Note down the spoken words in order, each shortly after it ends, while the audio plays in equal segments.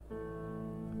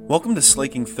Welcome to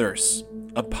Slaking Thirsts,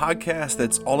 a podcast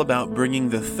that's all about bringing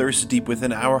the thirst deep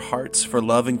within our hearts for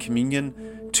love and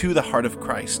communion to the heart of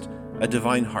Christ, a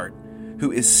divine heart,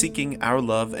 who is seeking our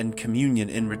love and communion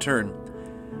in return.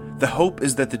 The hope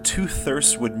is that the two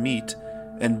thirsts would meet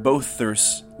and both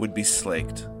thirsts would be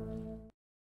slaked.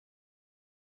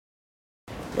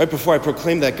 Right before I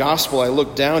proclaimed that gospel, I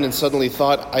looked down and suddenly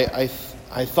thought I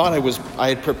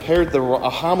had prepared a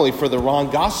homily for the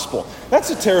wrong gospel. That's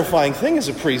a terrifying thing as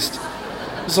a priest.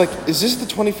 It's like, is this the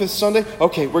 25th Sunday?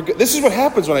 Okay, we're good. This is what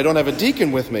happens when I don't have a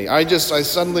deacon with me. I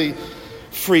suddenly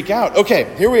freak out.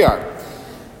 Okay, here we are.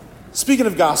 Speaking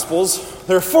of gospels,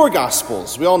 there are four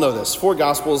gospels. We all know this. Four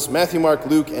gospels: Matthew, Mark,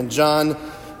 Luke, and John.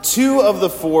 Two of the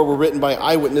four were written by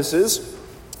eyewitnesses,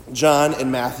 John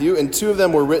and Matthew, and two of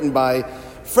them were written by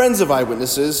friends of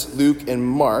eyewitnesses, Luke and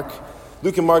Mark.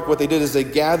 Luke and Mark, what they did is they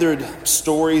gathered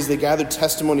stories, they gathered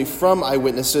testimony from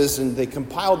eyewitnesses, and they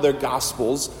compiled their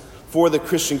gospels for the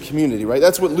Christian community, right?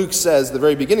 That's what Luke says at the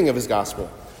very beginning of his gospel.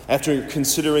 After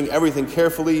considering everything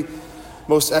carefully,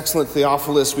 most excellent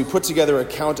Theophilus, we put together an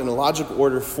account in a logical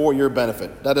order for your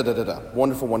benefit.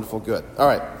 Wonderful, wonderful, good. All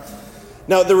right.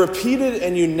 Now, the repeated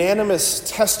and unanimous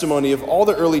testimony of all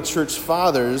the early church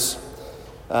fathers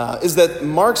is that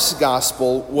Mark's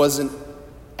gospel was an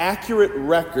accurate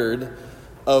record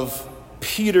of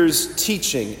Peter's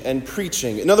teaching and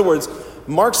preaching. In other words,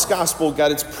 Mark's gospel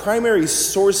got its primary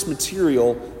source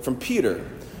material from Peter.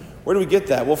 Where do we get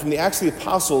that? Well, from the Acts of the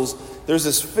Apostles, there's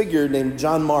this figure named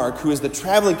John Mark who is the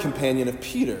traveling companion of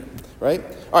Peter, right?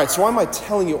 All right, so why am I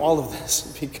telling you all of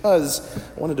this? Because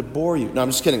I wanted to bore you. No, I'm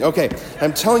just kidding. Okay,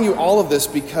 I'm telling you all of this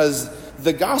because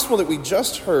the gospel that we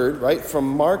just heard, right, from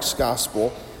Mark's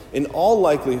gospel, in all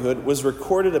likelihood, was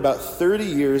recorded about 30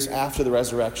 years after the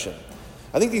resurrection.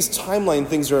 I think these timeline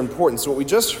things are important. So what we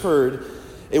just heard,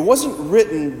 it wasn't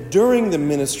written during the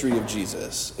ministry of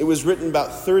Jesus. It was written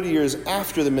about 30 years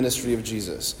after the ministry of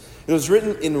Jesus. It was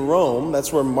written in Rome.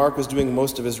 That's where Mark was doing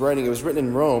most of his writing. It was written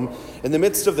in Rome in the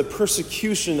midst of the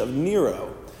persecution of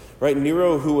Nero, right?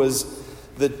 Nero, who was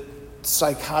the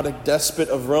psychotic despot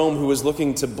of Rome, who was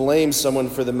looking to blame someone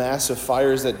for the massive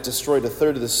fires that destroyed a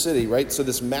third of the city, right? So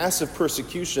this massive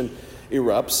persecution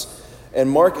erupts, and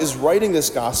Mark is writing this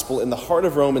gospel in the heart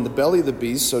of Rome, in the belly of the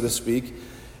beast, so to speak.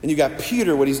 And you got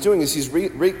Peter. What he's doing is he's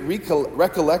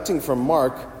recollecting from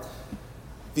Mark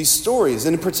these stories.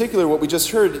 And in particular, what we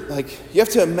just heard, like, you have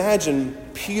to imagine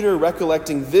Peter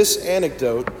recollecting this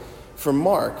anecdote from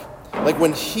Mark. Like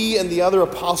when he and the other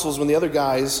apostles, when the other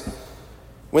guys,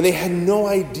 when they had no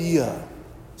idea,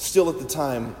 still at the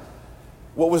time,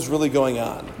 what was really going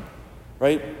on,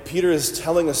 right? Peter is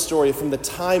telling a story from the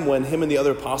time when him and the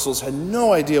other apostles had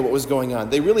no idea what was going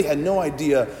on. They really had no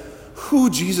idea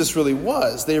who Jesus really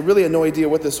was. They really had no idea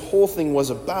what this whole thing was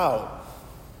about,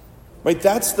 right?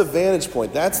 That's the vantage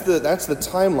point. That's the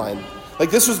timeline.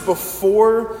 Like, this was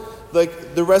before,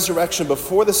 like, the resurrection,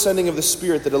 before the sending of the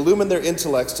Spirit that illumined their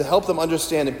intellects to help them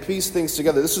understand and piece things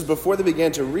together. This was before they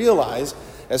began to realize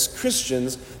as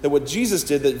Christians that what Jesus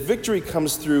did, that victory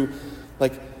comes through,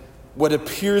 like, what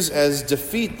appears as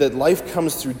defeat, that life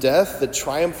comes through death, that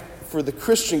triumph for the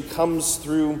Christian comes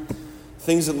through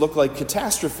things that look like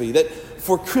catastrophe, that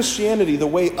for Christianity, the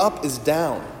way up is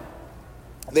down.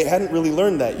 They hadn't really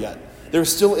learned that yet. They were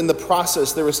still in the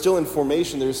process. They were still in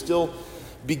formation. They were still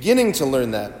beginning to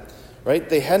learn that, right?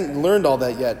 They hadn't learned all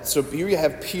that yet. So here you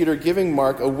have Peter giving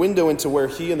Mark a window into where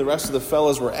he and the rest of the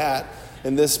fellows were at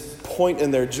in this point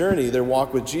in their journey, their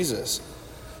walk with Jesus.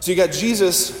 So you got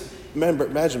Jesus. Remember,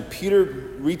 imagine Peter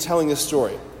retelling this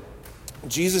story.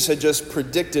 Jesus had just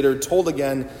predicted or told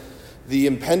again the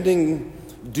impending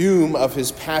doom of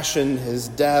his passion, his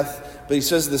death. But he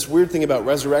says this weird thing about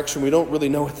resurrection. We don't really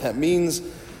know what that means.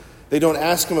 They don't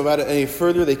ask him about it any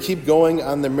further. They keep going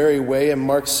on their merry way. And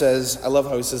Mark says, I love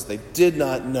how he says, they did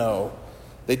not know.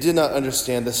 They did not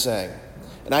understand the saying.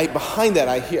 And behind that,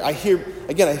 I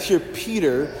hear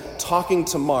Peter talking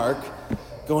to Mark,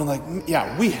 going like,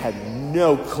 yeah, we had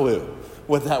no clue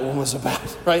what that one was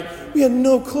about, right? We had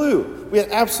no clue. We had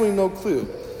absolutely no clue.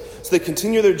 So they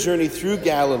continue their journey through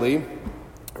Galilee,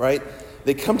 right?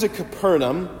 They come to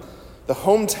Capernaum, the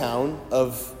hometown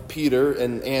of Peter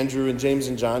and Andrew and James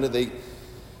and John. They,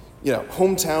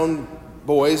 hometown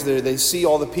boys, they see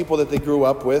all the people that they grew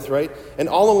up with, right? And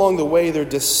all along the way, they're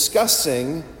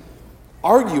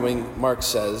arguing, Mark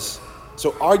says.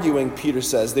 So arguing, Peter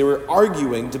says. They were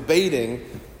arguing, debating,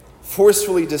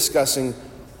 forcefully discussing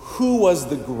who was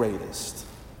the greatest.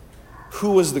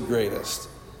 Who was the greatest?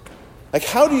 Like,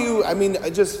 how do you,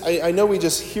 I know we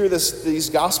just hear these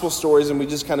gospel stories and we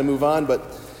just kind of move on, but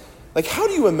like, how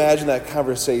do you imagine that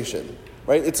conversation,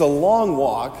 right? It's a long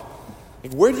walk.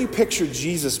 Like, where do you picture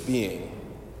Jesus being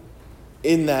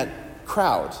in that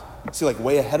crowd? Is he like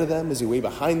way ahead of them? Is he way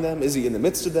behind them? Is he in the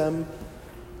midst of them?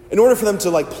 In order for them to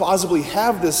like plausibly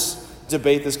have this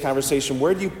debate, this conversation,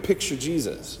 where do you picture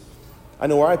Jesus? I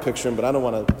know where I picture him, but I don't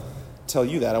want to tell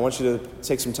you that. I want you to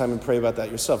take some time and pray about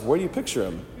that yourself. Where do you picture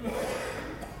him?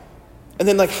 And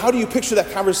then, like, how do you picture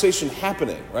that conversation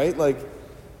happening, right? Like,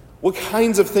 what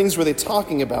kinds of things were they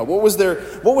talking about? What was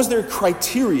their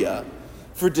criteria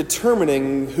for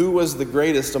determining who was the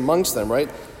greatest amongst them, right?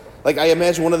 Like, I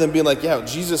imagine one of them being like, yeah,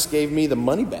 Jesus gave me the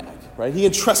money back, right? He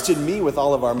entrusted me with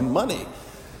all of our money.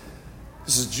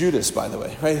 This is Judas, by the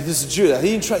way, right? This is Judas.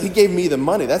 He gave me the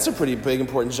money. That's a pretty big,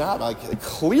 important job. Like,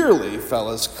 clearly,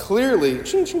 fellas, clearly,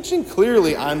 ching, ching, ching,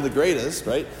 clearly I'm the greatest,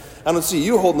 right? I don't see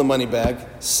you holding the money bag,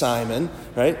 Simon,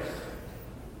 right?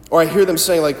 Or I hear them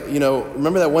saying, like, you know,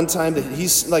 remember that one time that he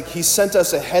sent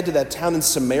us ahead to that town in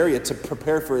Samaria to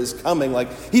prepare for his coming.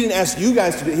 Like, he didn't ask you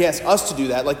guys to do it. He asked us to do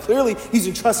that. Like, clearly, he's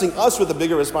entrusting us with a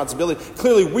bigger responsibility.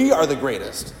 Clearly, we are the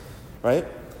greatest, right?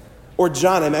 Or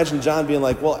John, I imagine John being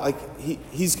like, well, like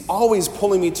he's always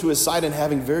pulling me to his side and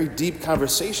having very deep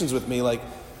conversations with me. Like,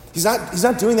 he's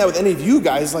not doing that with any of you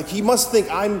guys. Like, he must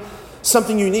think I'm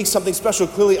something unique, something special.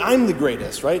 Clearly, I'm the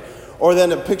greatest, right? Or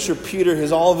then a picture Peter,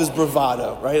 all of his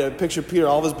bravado, right? A picture Peter,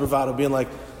 all of his bravado, being like,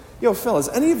 yo, fellas,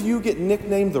 any of you get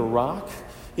nicknamed The Rock?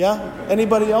 Yeah?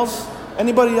 Anybody else?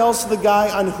 Anybody else the guy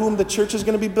on whom the church is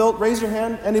going to be built? Raise your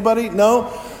hand. Anybody?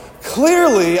 No?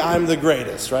 Clearly, I'm the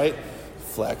greatest, right?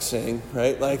 Flexing,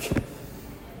 right? Like,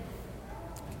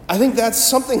 I think that's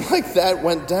something like that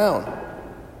went down.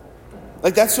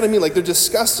 Like, that's what I mean. Like, they're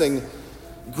discussing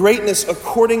greatness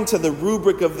according to the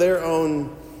rubric of their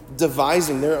own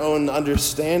devising, their own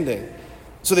understanding.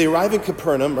 So they arrive in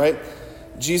Capernaum, right?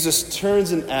 Jesus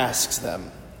turns and asks them,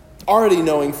 already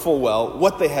knowing full well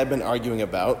what they had been arguing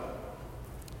about,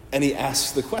 and he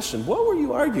asks the question, what were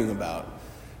you arguing about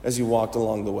as you walked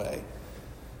along the way?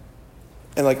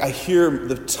 And like, I hear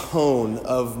the tone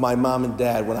of my mom and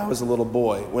dad when I was a little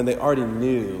boy, when they already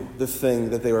knew the thing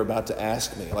that they were about to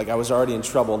ask me. Like, I was already in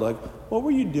trouble. Like, what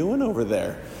were you doing over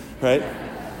there? Right?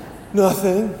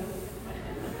 Nothing.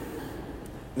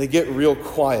 They get real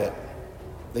quiet.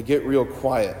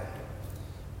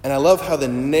 And I love how the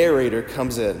narrator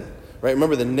comes in, right?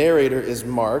 Remember, the narrator is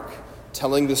Mark,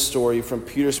 telling the story from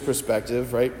Peter's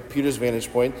perspective, right? Peter's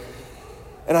vantage point.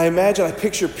 And I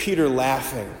picture Peter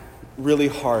laughing really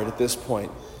hard at this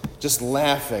point, just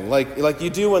laughing, like you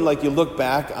do when like you look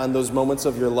back on those moments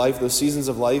of your life, those seasons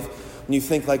of life, when you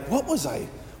think like, what was I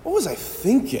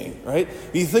thinking, right?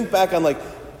 You think back on like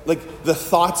the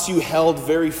thoughts you held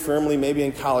very firmly, maybe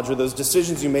in college, or those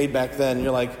decisions you made back then. And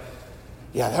you're like,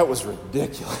 yeah, that was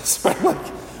ridiculous, right? Like,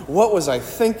 what was I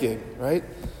thinking, right?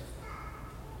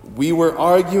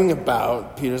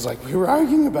 Peter's like, we were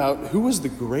arguing about who was the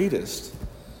greatest.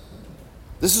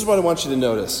 This is what I want you to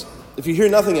notice. If you hear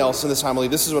nothing else in this homily,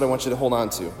 this is what I want you to hold on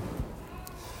to.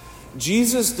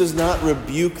 Jesus does not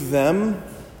rebuke them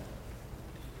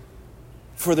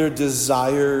for their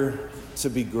desire to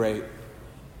be great.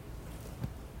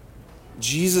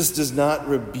 Jesus does not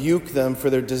rebuke them for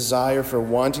their desire for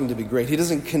wanting to be great. He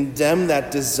doesn't condemn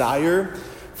that desire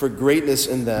for greatness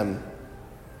in them.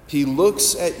 He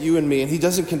looks at you and me, and he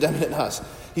doesn't condemn it in us.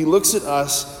 He looks at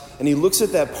us, and he looks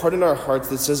at that part in our hearts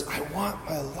that says, I want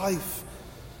my life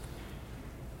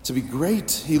to be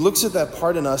great. He looks at that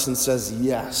part in us and says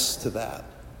yes to that,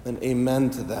 and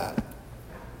amen to that.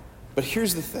 But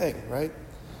here's the thing, right?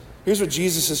 Here's what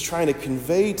Jesus is trying to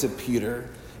convey to Peter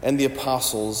and the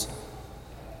apostles.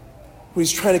 What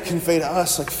he's trying to convey to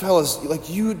us, like, fellas, like,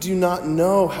 you do not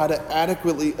know how to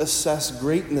adequately assess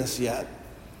greatness yet.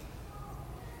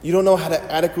 You don't know how to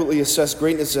adequately assess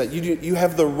greatness yet. You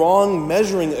have the wrong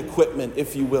measuring equipment,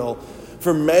 if you will,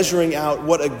 for measuring out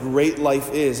what a great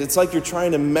life is. It's like you're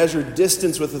trying to measure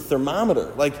distance with a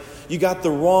thermometer. Like, you got the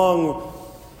wrong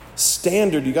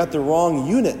standard. You got the wrong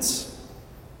units.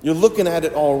 You're looking at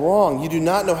it all wrong. You do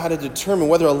not know how to determine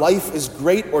whether a life is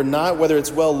great or not, whether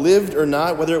it's well lived or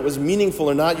not, whether it was meaningful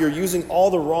or not. You're using all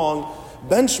the wrong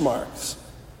benchmarks.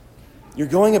 You're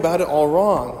going about it all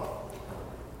wrong.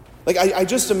 Like, I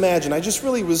just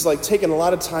really was like taking a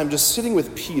lot of time just sitting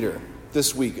with Peter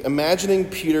this week, imagining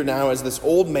Peter now as this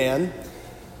old man,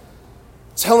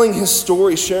 telling his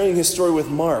story, sharing his story with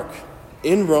Mark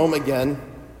in Rome again.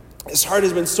 His heart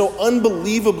has been so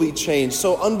unbelievably changed,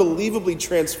 so unbelievably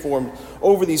transformed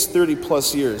over these 30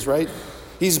 plus years, right?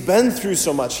 He's been through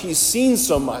so much. He's seen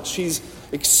so much. He's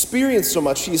experienced so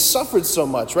much. He's suffered so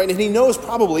much, right? And he knows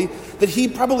probably that he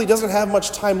probably doesn't have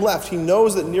much time left. He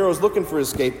knows that Nero's looking for his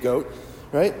scapegoat,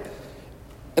 right?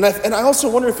 And I also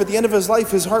wonder if at the end of his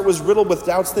life, his heart was riddled with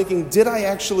doubts, thinking, did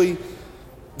I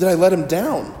let him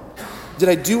down? Did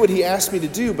I do what he asked me to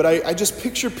do? But I just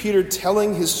picture Peter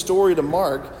telling his story to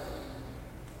Mark.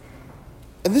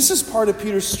 And this is part of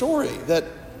Peter's story, that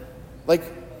like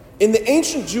in the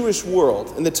ancient Jewish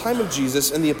world, in the time of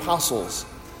Jesus and the apostles,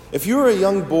 if you were a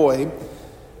young boy,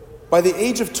 by the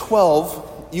age of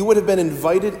 12, you would have been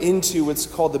invited into what's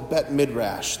called the Bet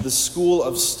Midrash, the school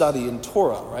of study in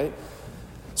Torah, right?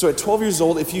 So at 12 years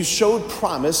old, if you showed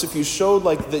promise, if you showed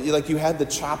like you had the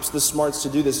chops, the smarts to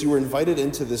do this, you were invited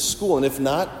into this school. And if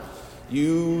not,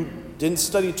 you didn't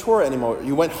study Torah anymore.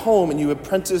 You went home and you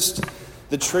apprenticed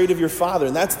the trade of your father.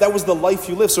 And that was the life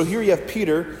you lived. So here you have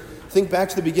Peter. Think back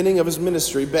to the beginning of his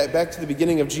ministry, back to the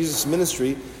beginning of Jesus'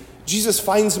 ministry. Jesus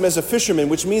finds him as a fisherman,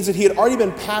 which means that he had already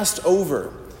been passed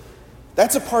over.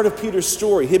 That's a part of Peter's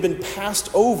story. He had been passed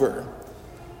over.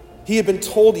 He had been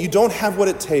told, you don't have what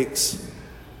it takes.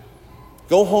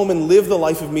 Go home and live the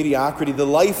life of mediocrity, the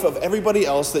life of everybody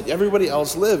else that everybody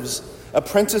else lives.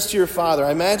 Apprentice to your father.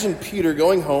 I imagine Peter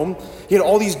going home. He had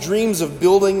all these dreams of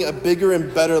building a bigger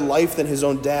and better life than his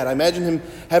own dad. I imagine him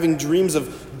having dreams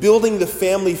of building the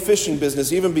family fishing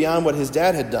business, even beyond what his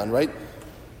dad had done, right?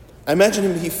 I imagine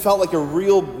him, he felt like a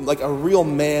real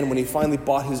man when he finally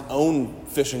bought his own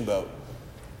fishing boat,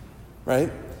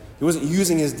 right? He wasn't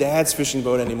using his dad's fishing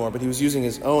boat anymore, but he was using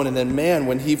his own. And then, man,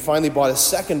 when he finally bought a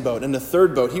second boat and a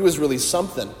third boat, he was really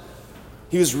something.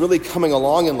 He was really coming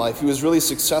along in life. He was really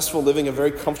successful, living a very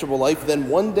comfortable life. Then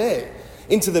one day,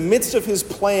 into the midst of his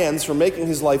plans for making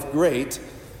his life great,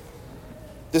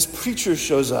 this preacher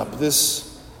shows up,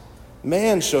 this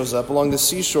man shows up along the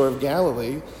seashore of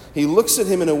Galilee. He looks at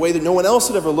him in a way that no one else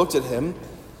had ever looked at him.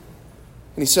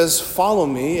 And he says, follow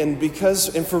me. And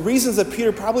for reasons that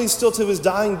Peter probably still to his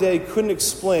dying day couldn't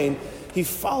explain, he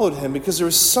followed him because there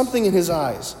was something in his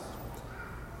eyes.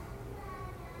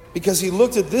 Because he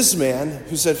looked at this man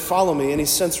who said, follow me, and he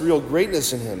sensed real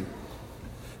greatness in him.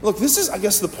 Look, this is, I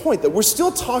guess, the point, that we're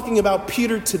still talking about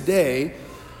Peter today,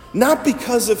 not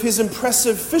because of his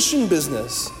impressive fishing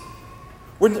business.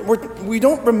 We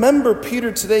don't remember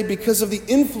Peter today because of the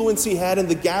influence he had in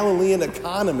the Galilean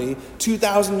economy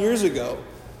 2,000 years ago.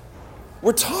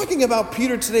 We're talking about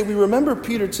Peter today. We remember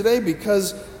Peter today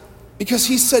because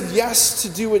he said yes to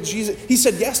do what Jesus. He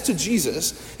said yes to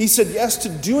Jesus. He said yes to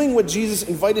doing what Jesus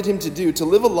invited him to do, to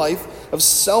live a life of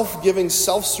self-giving,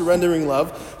 self-surrendering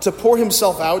love, to pour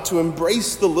himself out, to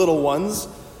embrace the little ones,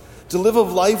 to live a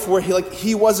life where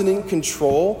he wasn't in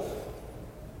control,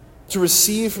 to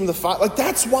receive from the Father.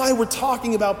 That's why we're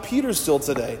talking about Peter still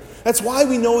today. That's why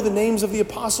we know the names of the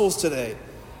apostles today.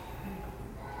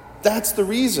 That's the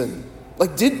reason.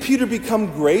 Did Peter become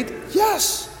great?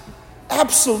 Yes,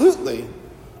 absolutely.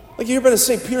 You're going to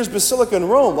St. Peter's Basilica in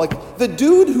Rome. The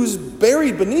dude who's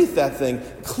buried beneath that thing,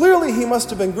 clearly he must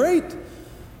have been great.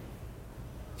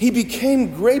 He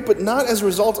became great, but not as a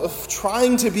result of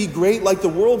trying to be great like the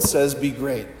world says be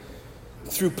great.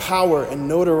 Through power and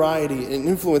notoriety and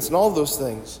influence and all of those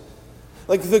things.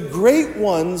 The great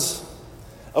ones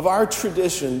of our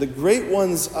tradition, the great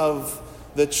ones of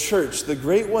the church, the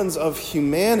great ones of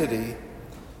humanity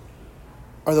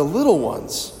are the little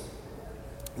ones,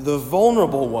 the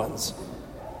vulnerable ones,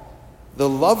 the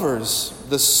lovers,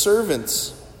 the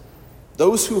servants,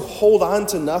 those who hold on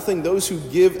to nothing, those who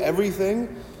give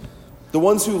everything, the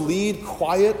ones who lead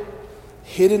quiet,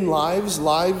 hidden lives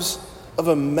of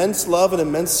immense love and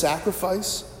immense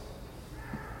sacrifice.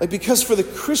 Because for the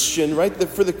Christian,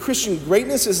 for the Christian,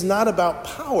 greatness is not about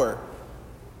power.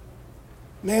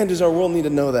 Man, does our world need to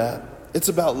know that. It's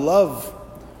about love,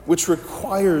 which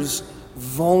requires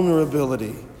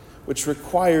vulnerability, which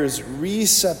requires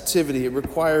receptivity. It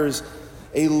requires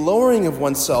a lowering of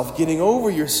oneself, getting over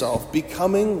yourself,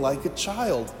 becoming like a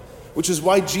child, which is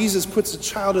why Jesus puts a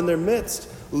child in their midst.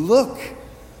 Look,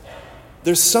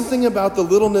 there's something about the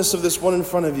littleness of this one in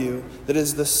front of you that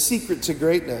is the secret to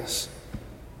greatness.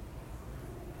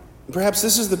 Perhaps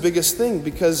this is the biggest thing,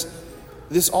 because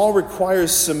this all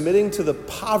requires submitting to the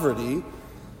poverty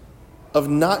of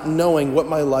not knowing what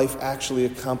my life actually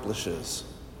accomplishes.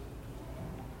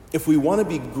 If we want to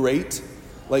be great,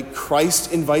 like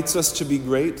Christ invites us to be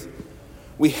great,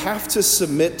 we have to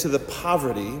submit to the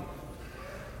poverty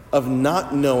of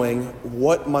not knowing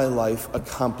what my life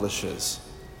accomplishes.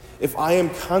 If I am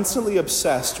constantly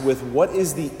obsessed with what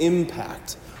is the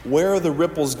impact, where are the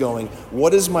ripples going,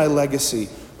 what is my legacy,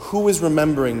 who is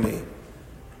remembering me,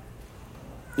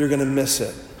 you're going to miss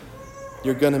it.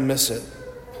 You're going to miss it.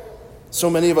 So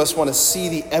many of us want to see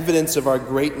the evidence of our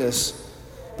greatness,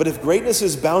 but if greatness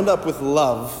is bound up with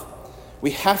love,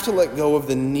 we have to let go of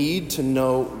the need to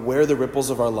know where the ripples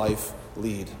of our life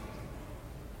lead.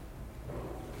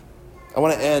 I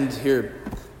want to end here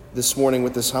this morning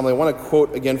with this homily. I want to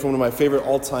quote again from one of my favorite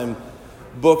all-time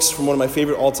books, from one of my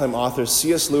favorite all-time authors,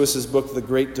 C.S. Lewis's book, The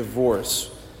Great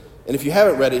Divorce. And if you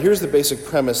haven't read it, here's the basic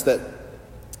premise, that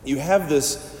you have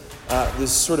this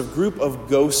sort of group of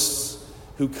ghosts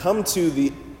who come to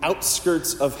the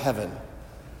outskirts of heaven.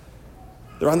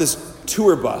 They're on this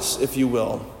tour bus, if you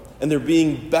will, and they're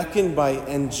being beckoned by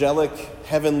angelic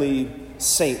heavenly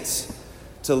saints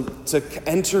to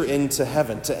enter into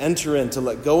heaven, to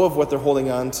let go of what they're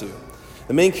holding on to.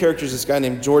 The main character is this guy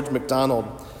named George MacDonald.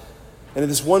 And at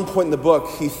this one point in the book,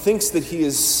 he thinks that he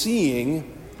is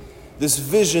seeing this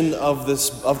vision of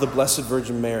the Blessed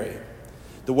Virgin Mary.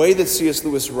 The way that C.S.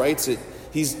 Lewis writes it,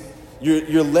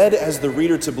 you're led as the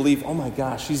reader to believe, oh my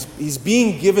gosh, he's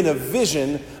being given a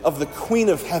vision of the Queen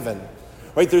of Heaven.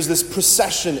 Right? There's this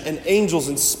procession and angels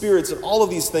and spirits and all of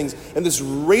these things, and this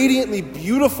radiantly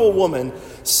beautiful woman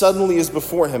suddenly is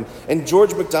before him. And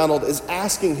George MacDonald is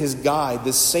asking his guide,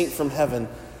 this saint from heaven,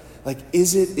 like,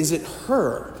 is it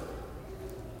her?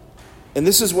 And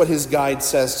this is what his guide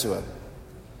says to him.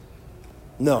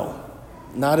 No,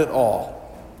 not at all.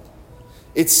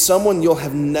 It's someone you'll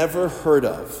have never heard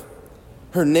of.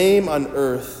 Her name on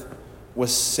earth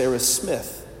was Sarah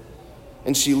Smith,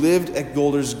 and she lived at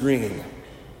Golders Green.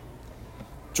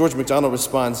 George MacDonald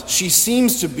responds, she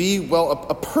seems to be,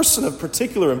 a person of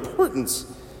particular importance.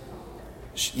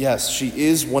 Yes, she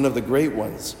is one of the great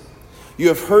ones. You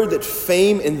have heard that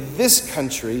fame in this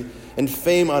country and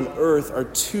fame on earth are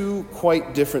two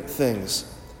quite different things.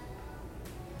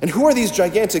 And who are these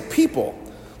gigantic people?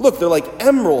 Look, they're like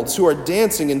emeralds who are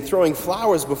dancing and throwing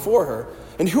flowers before her.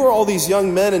 And who are all these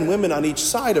young men and women on each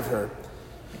side of her?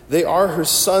 They are her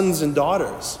sons and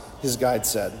daughters, his guide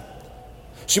said.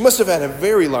 She must have had a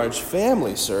very large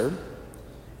family, sir.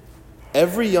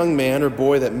 Every young man or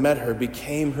boy that met her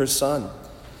became her son,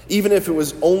 even if it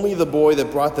was only the boy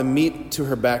that brought the meat to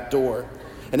her back door.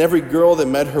 And every girl that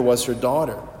met her was her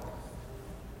daughter.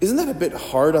 Isn't that a bit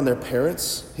hard on their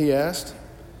parents? He asked.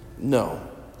 No.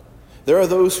 There are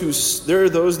those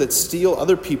that steal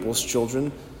other people's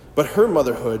children, but her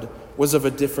motherhood was of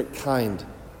a different kind.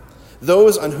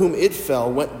 Those on whom it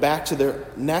fell went back to their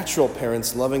natural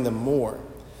parents, loving them more.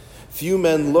 Few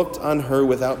men looked on her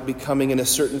without becoming in a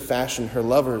certain fashion her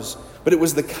lovers, but it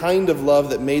was the kind of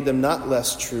love that made them not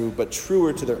less true, but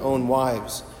truer to their own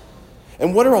wives.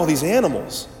 And what are all these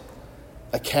animals?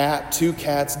 A cat, 2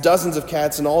 cats, dozens of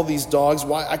cats, and all these dogs.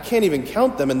 Why, I can't even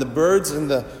count them. And the birds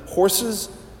and the horses,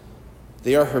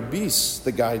 they are her beasts,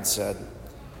 the guide said.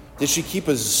 Did she keep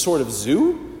a sort of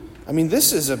zoo? I mean,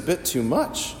 this is a bit too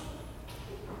much.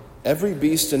 Every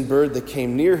beast and bird that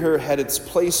came near her had its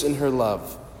place in her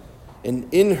love.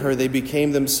 And in her they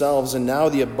became themselves, and now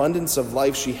the abundance of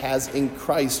life she has in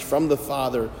Christ from the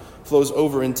Father flows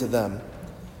over into them.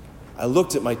 I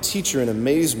looked at my teacher in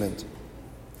amazement.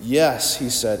 Yes, he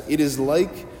said, it is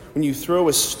like when you throw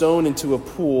a stone into a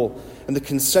pool and the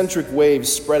concentric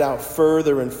waves spread out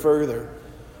further and further.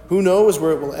 Who knows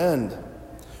where it will end?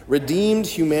 Redeemed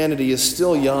humanity is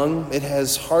still young. It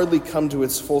has hardly come to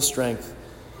its full strength.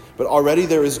 But already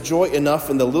there is joy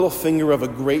enough in the little finger of a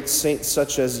great saint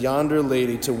such as yonder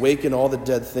lady to waken all the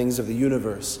dead things of the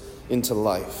universe into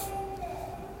life.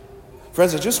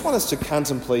 Friends, I just want us to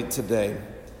contemplate today,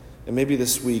 and maybe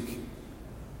this week,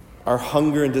 our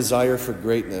hunger and desire for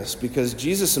greatness, because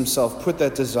Jesus himself put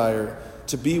that desire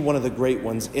to be one of the great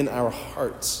ones in our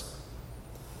hearts.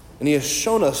 And he has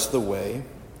shown us the way.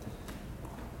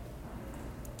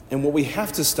 And what we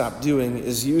have to stop doing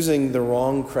is using the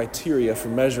wrong criteria for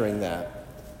measuring that.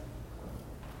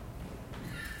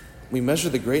 We measure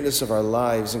the greatness of our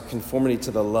lives in conformity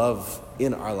to the love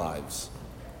in our lives.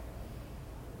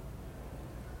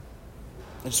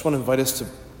 I just want to invite us to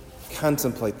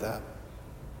contemplate that,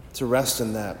 to rest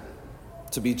in that,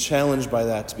 to be challenged by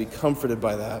that, to be comforted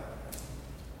by that.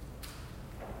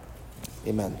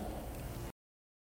 Amen.